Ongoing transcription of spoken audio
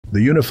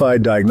The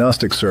Unified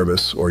Diagnostic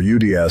Service, or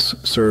UDS,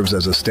 serves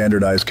as a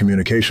standardized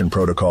communication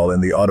protocol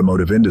in the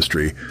automotive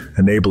industry,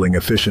 enabling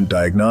efficient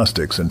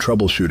diagnostics and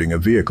troubleshooting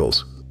of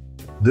vehicles.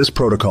 This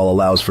protocol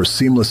allows for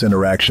seamless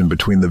interaction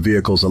between the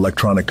vehicle's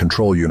electronic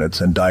control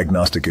units and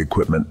diagnostic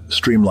equipment,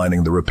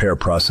 streamlining the repair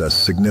process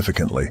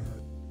significantly.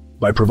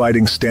 By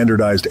providing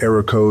standardized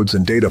error codes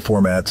and data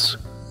formats,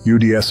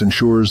 UDS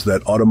ensures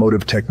that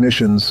automotive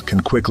technicians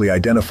can quickly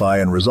identify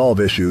and resolve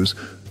issues,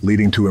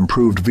 leading to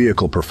improved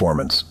vehicle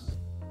performance.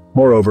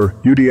 Moreover,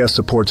 UDS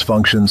supports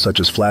functions such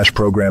as flash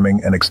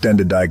programming and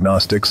extended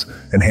diagnostics,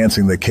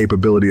 enhancing the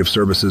capability of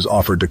services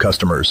offered to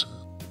customers.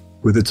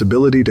 With its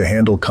ability to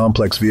handle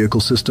complex vehicle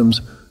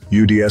systems,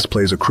 UDS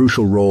plays a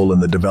crucial role in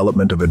the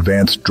development of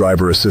advanced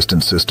driver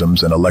assistance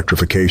systems and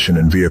electrification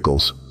in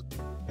vehicles.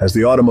 As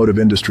the automotive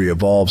industry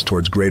evolves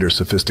towards greater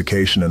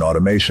sophistication and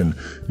automation,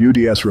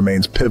 UDS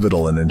remains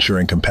pivotal in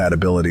ensuring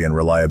compatibility and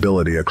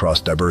reliability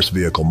across diverse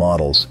vehicle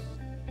models.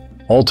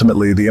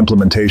 Ultimately, the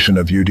implementation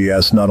of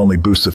UDS not only boosts